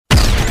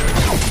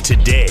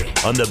Today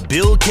on The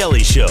Bill Kelly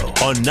Show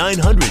on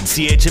 900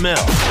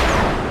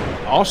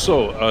 CHML.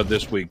 Also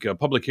this week,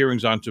 public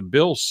hearings onto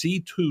Bill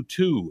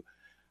C-22.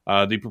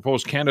 The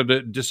proposed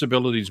Canada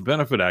Disabilities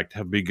Benefit Act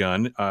have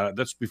begun.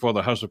 That's before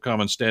the House of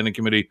Commons Standing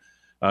Committee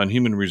on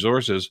Human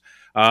Resources.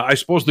 I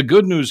suppose the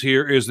good news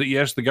here is that,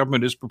 yes, the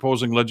government is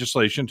proposing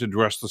legislation to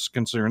address the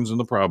concerns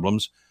and the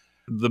problems.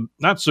 The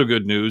not so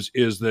good news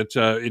is that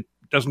it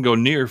doesn't go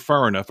near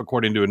far enough,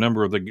 according to a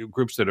number of the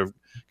groups that have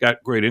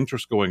got great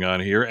interest going on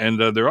here. And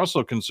they're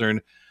also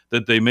concerned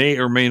that they may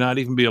or may not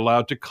even be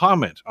allowed to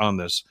comment on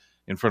this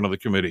in front of the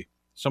committee.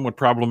 Somewhat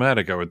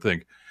problematic, I would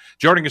think.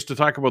 Joining us to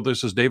talk about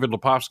this is David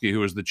Lepofsky,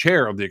 who is the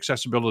chair of the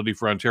Accessibility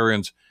for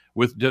Ontarians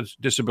with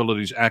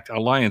Disabilities Act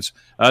Alliance.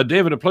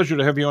 David, a pleasure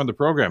to have you on the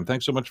program.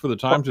 Thanks so much for the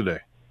time today.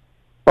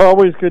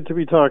 Always good to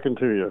be talking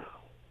to you.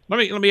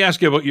 Let me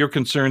ask you about your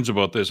concerns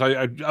about this.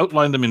 I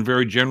outlined them in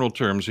very general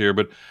terms here,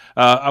 but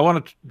I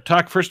want to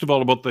talk first of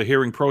all about the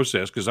hearing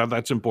process, because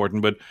that's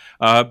important. But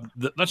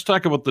let's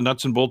talk about the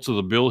nuts and bolts of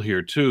the bill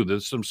here, too.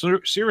 There's some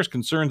serious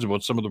concerns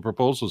about some of the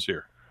proposals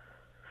here.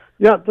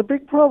 Yeah, the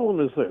big problem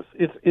is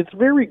this. It's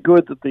very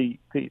good that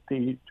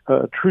the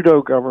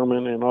Trudeau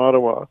government in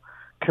Ottawa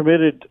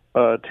committed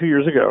 2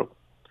 years ago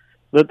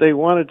that they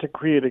wanted to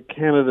create a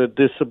Canada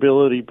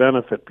Disability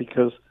Benefit,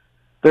 because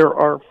there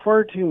are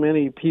far too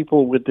many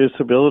people with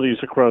disabilities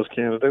across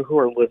Canada who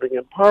are living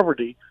in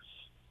poverty,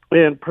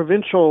 and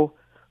provincial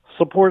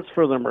supports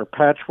for them are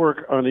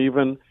patchwork,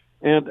 uneven,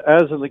 and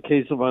as in the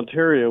case of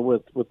Ontario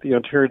with the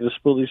Ontario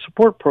Disability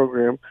Support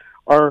Program,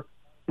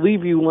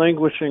 leave you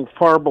languishing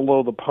far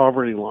below the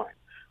poverty line.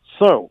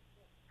 So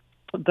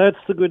that's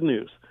the good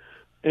news.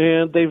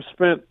 And they've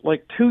spent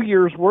like 2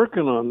 years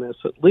working on this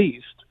at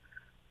least,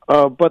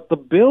 but the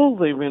bill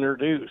they've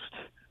introduced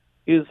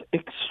is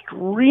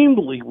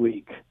extremely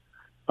weak.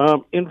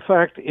 In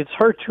fact, it's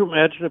hard to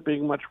imagine it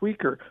being much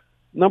weaker.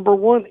 Number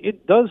one,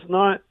 it does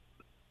not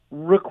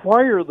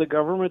require the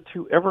government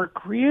to ever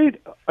create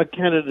a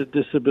Canada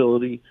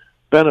Disability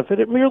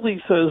Benefit. It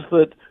merely says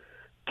that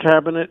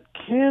Cabinet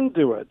can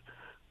do it.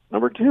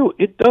 Number two,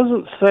 it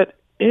doesn't set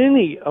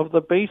any of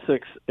the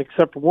basics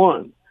except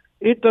one.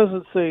 It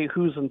doesn't say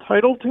who's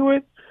entitled to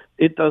it.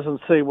 It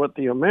doesn't say what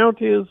the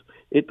amount is.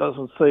 It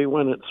doesn't say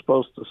when it's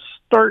supposed to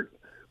start.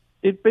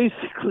 It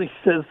basically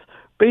says,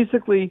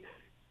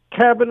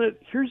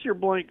 Cabinet, here's your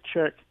blank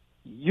check,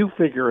 you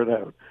figure it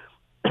out.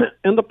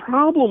 And the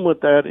problem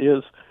with that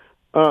is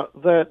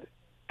that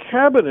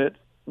Cabinet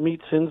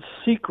meets in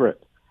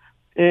secret.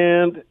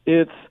 And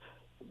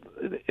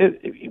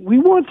we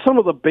want some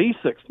of the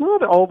basics,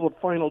 not all the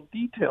final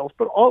details,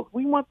 but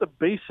we want the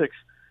basics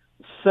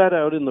set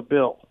out in the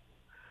bill,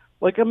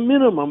 like a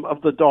minimum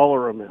of the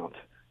dollar amount.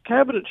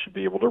 Cabinet should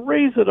be able to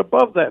raise it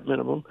above that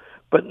minimum,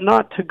 but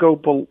not to go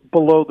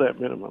below that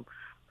minimum.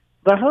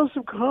 The House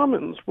of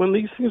Commons, when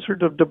these things are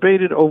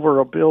debated over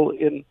a bill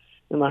in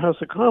the House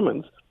of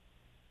Commons,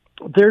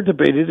 they're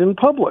debated in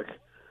public.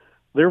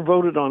 They're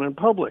voted on in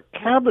public.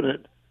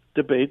 Cabinet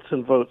debates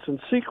and votes in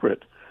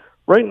secret.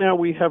 Right now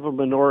we have a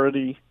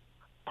minority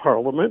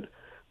parliament,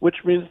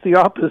 which means the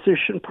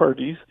opposition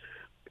parties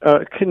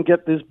can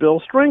get this bill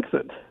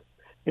strengthened.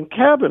 In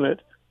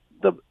Cabinet,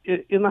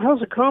 in the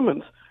House of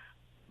Commons,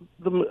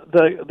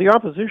 the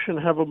opposition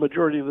have a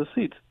majority of the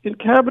seats. In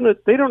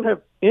Cabinet, they don't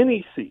have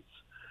any seats.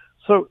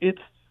 So it's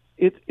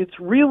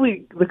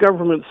really the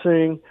government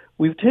saying,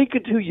 we've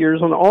taken 2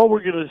 years, and all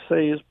we're going to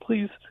say is,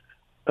 please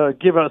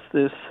give us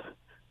this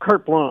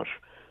carte blanche.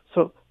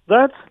 So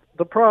that's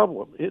the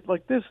problem.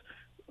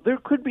 There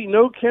could be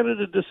no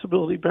Canada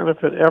Disability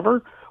Benefit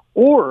ever,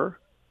 or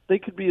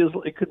it could be as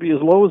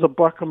low as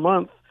 $1 a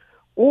month,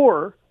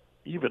 or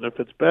even if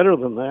it's better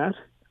than that,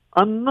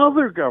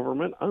 another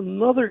government,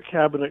 another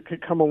cabinet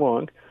could come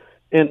along,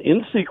 and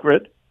in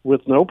secret,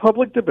 with no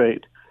public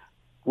debate,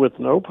 with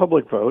no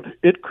public vote,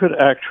 it could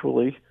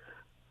actually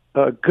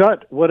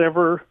gut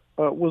whatever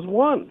was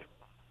won.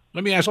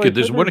 Let me ask you,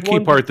 there's one key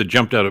part that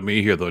jumped out at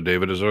me here, though,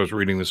 David, as I was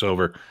reading this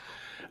over.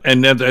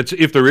 And that's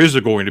if there is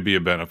going to be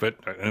a benefit,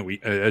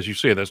 as you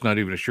say, that's not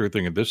even a sure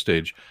thing at this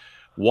stage.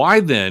 Why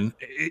then,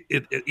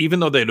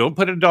 even though they don't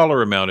put a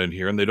dollar amount in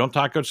here and they don't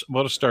talk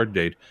about a start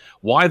date,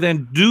 why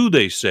then do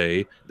they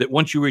say that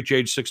once you reach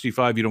age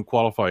 65, you don't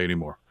qualify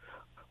anymore?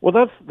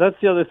 Well, that's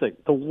the other thing.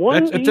 The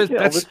one detail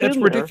that's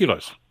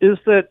ridiculous is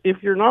that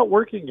if you're not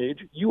working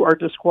age, you are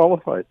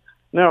disqualified.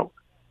 Now,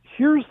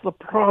 here's the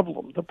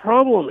problem. The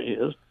problem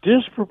is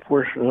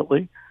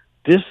disproportionately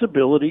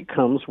disability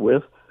comes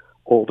with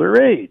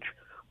older age.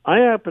 I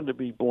happen to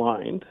be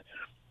blind.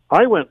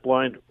 I went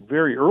blind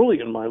very early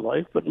in my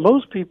life, but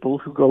most people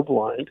who go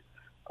blind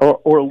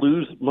or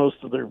lose most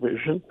of their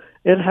vision,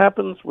 it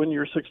happens when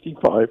you're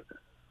 65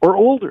 or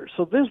older.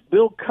 So this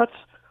bill cuts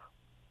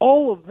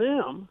all of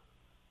them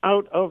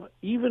out of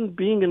even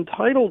being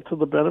entitled to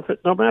the benefit,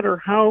 no matter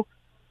how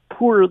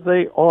poor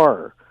they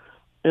are.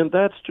 And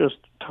that's just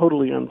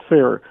totally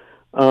unfair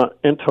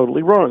and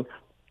totally wrong.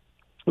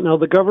 Now,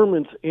 the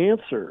government's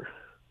answer,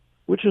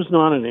 which is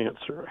not an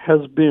answer,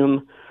 has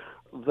been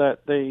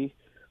that they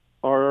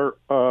are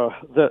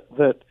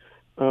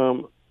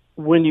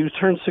when you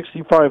turn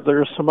 65,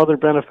 there are some other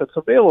benefits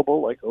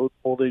available, like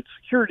old age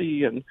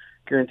security and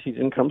guaranteed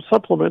income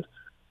supplement,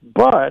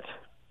 but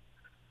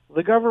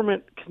the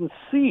government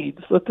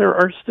concedes that there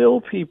are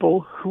still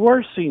people who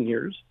are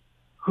seniors,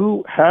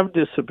 who have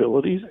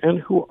disabilities, and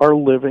who are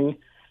living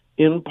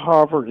in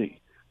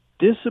poverty.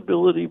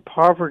 Disability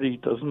poverty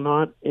does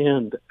not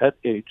end at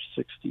age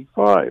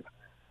 65,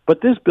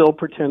 but this bill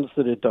pretends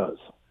that it does.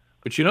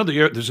 But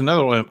there's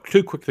another one,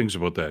 two quick things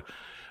about that.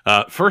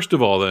 First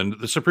of all, then,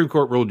 the Supreme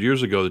Court ruled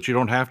years ago that you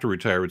don't have to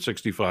retire at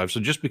 65. So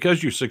just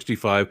because you're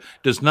 65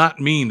 does not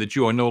mean that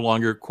you are no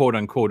longer "quote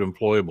unquote"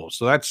 employable.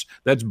 So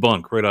that's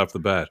bunk right off the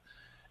bat.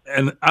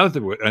 And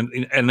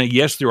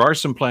yes, there are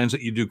some plans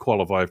that you do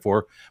qualify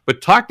for.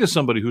 But talk to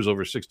somebody who's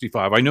over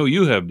 65. I know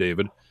you have,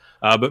 David,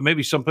 but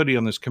maybe somebody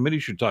on this committee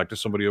should talk to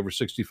somebody over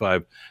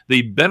 65.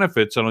 The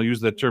benefits, and I'll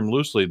use that term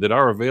loosely, that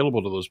are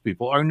available to those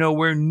people are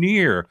nowhere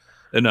near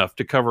enough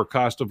to cover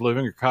cost of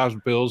living or cost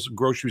bills,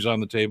 groceries on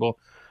the table.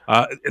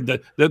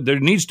 There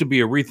needs to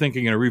be a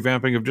rethinking and a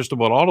revamping of just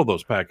about all of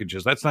those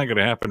packages. That's not going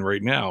to happen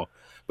right now,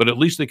 but at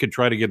least they could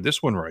try to get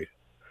this one right.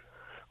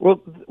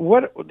 Well,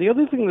 the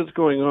other thing that's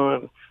going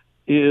on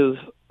is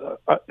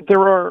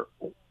there are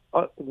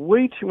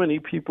way too many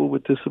people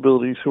with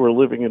disabilities who are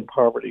living in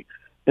poverty,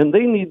 and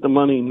they need the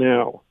money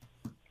now.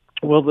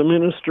 Well, the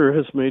minister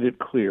has made it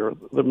clear,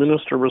 the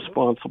minister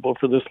responsible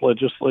for this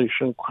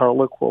legislation,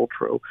 Carla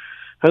Qualtrough,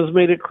 has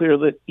made it clear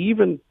that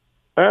even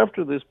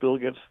after this bill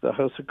gets to the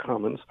House of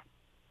Commons,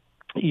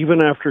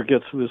 even after it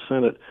gets to the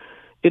Senate,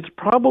 it's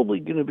probably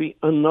going to be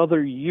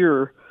another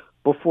year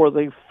before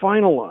they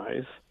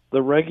finalize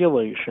the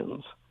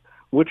regulations,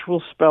 which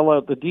will spell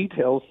out the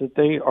details that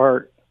they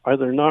are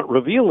either not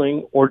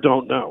revealing or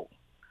don't know,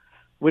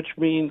 which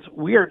means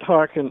we are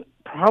talking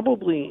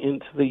probably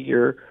into the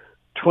year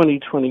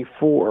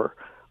 2024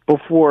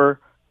 before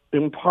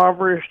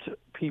impoverished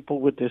people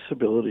with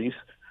disabilities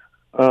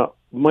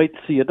might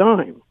see a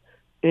dime.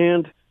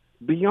 And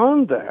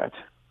beyond that,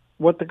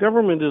 what the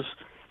government is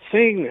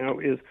saying now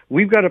is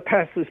we've got to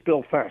pass this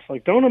bill fast.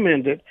 Like, don't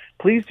amend it.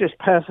 Please just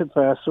pass it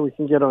fast so we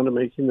can get on to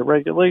making the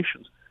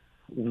regulations.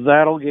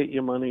 That'll get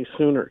you money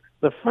sooner.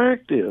 The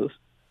fact is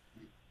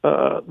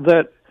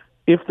that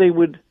if they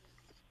would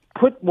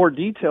put more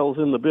details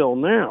in the bill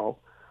now,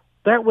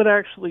 that would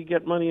actually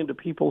get money into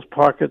people's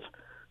pockets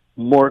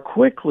more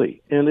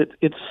quickly. And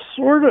it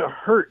sort of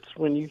hurts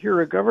when you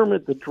hear a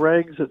government that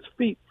drags its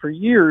feet for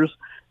years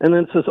and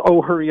then says,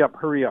 oh, hurry up,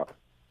 hurry up.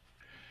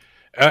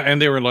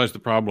 And therein lies the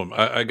problem.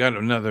 I got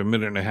another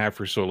minute and a half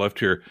or so left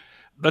here.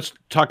 Let's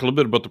talk a little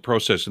bit about the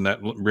process in that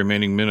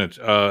remaining minute,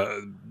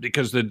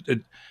 because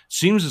it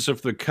seems as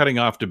if they're cutting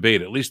off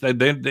debate. At least they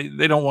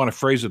don't want to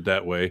phrase it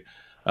that way.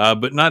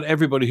 But not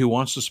everybody who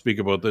wants to speak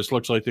about this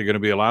looks like they're going to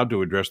be allowed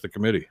to address the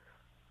committee.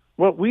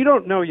 Well, we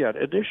don't know yet.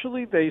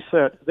 Initially, they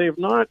said they've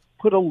not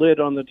put a lid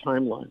on the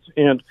timelines.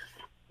 And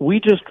we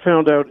just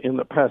found out in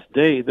the past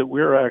day that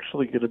we're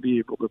actually going to be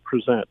able to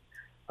present.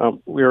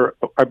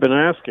 I've been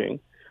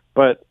asking,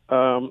 but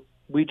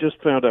we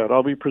just found out.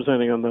 I'll be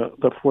presenting on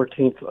the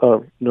 14th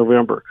of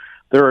November.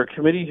 There are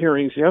committee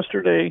hearings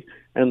yesterday,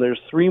 and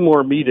there's 3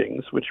 more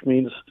meetings, which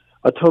means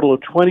a total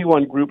of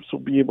 21 groups will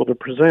be able to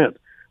present.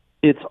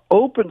 It's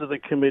open to the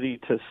committee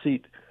to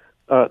seat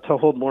to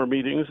hold more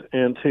meetings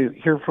and to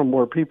hear from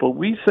more people.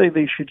 We say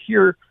they should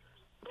hear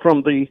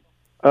from the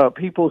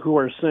people who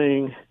are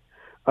saying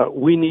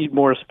we need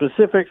more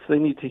specifics. They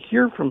need to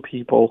hear from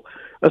people,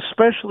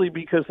 especially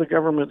because the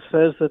government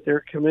says that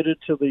they're committed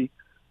to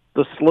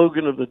the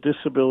slogan of the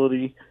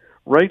disability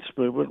rights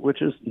movement,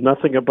 which is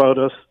nothing about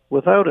us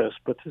without us.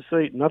 But to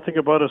say nothing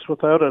about us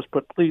without us,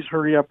 but please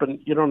hurry up and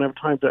you don't have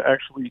time to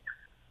actually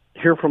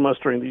hear from us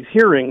during these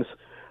hearings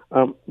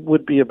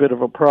would be a bit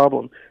of a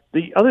problem.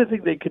 The other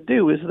thing they could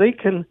do is they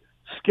can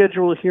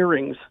schedule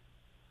hearings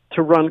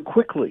to run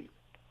quickly.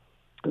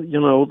 You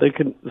know, they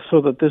can,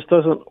 so that this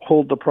doesn't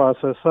hold the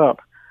process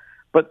up.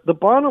 But the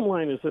bottom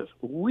line is this: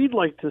 we'd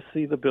like to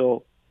see the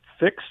bill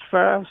fixed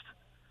fast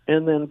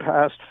and then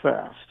passed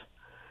fast.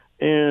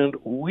 And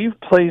we've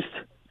placed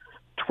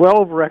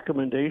 12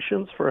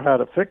 recommendations for how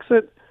to fix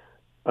it.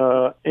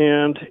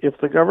 And if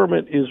the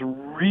government is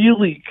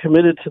really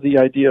committed to the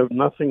idea of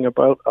nothing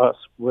about us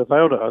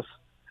without us,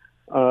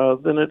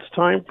 then it's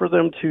time for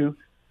them to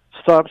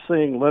stop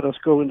saying, let us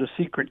go into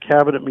secret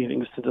cabinet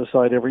meetings to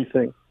decide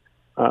everything,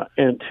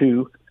 and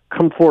to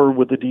come forward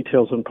with the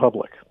details in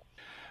public.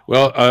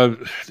 Well,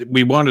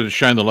 we wanted to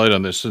shine the light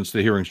on this since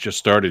the hearings just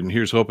started, and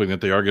here's hoping that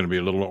they are going to be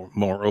a little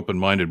more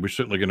open-minded. We're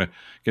certainly going to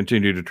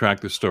continue to track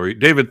this story.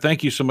 David,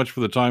 thank you so much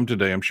for the time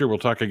today. I'm sure we'll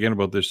talk again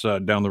about this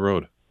down the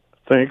road.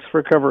 Thanks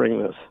for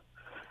covering this.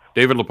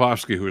 David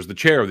Lepofsky, who is the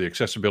chair of the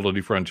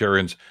Accessibility for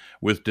Ontarians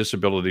with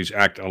Disabilities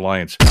Act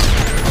Alliance.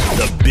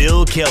 The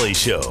Bill Kelly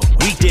Show,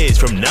 weekdays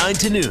from 9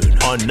 to noon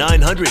on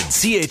 900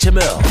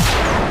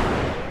 CHML.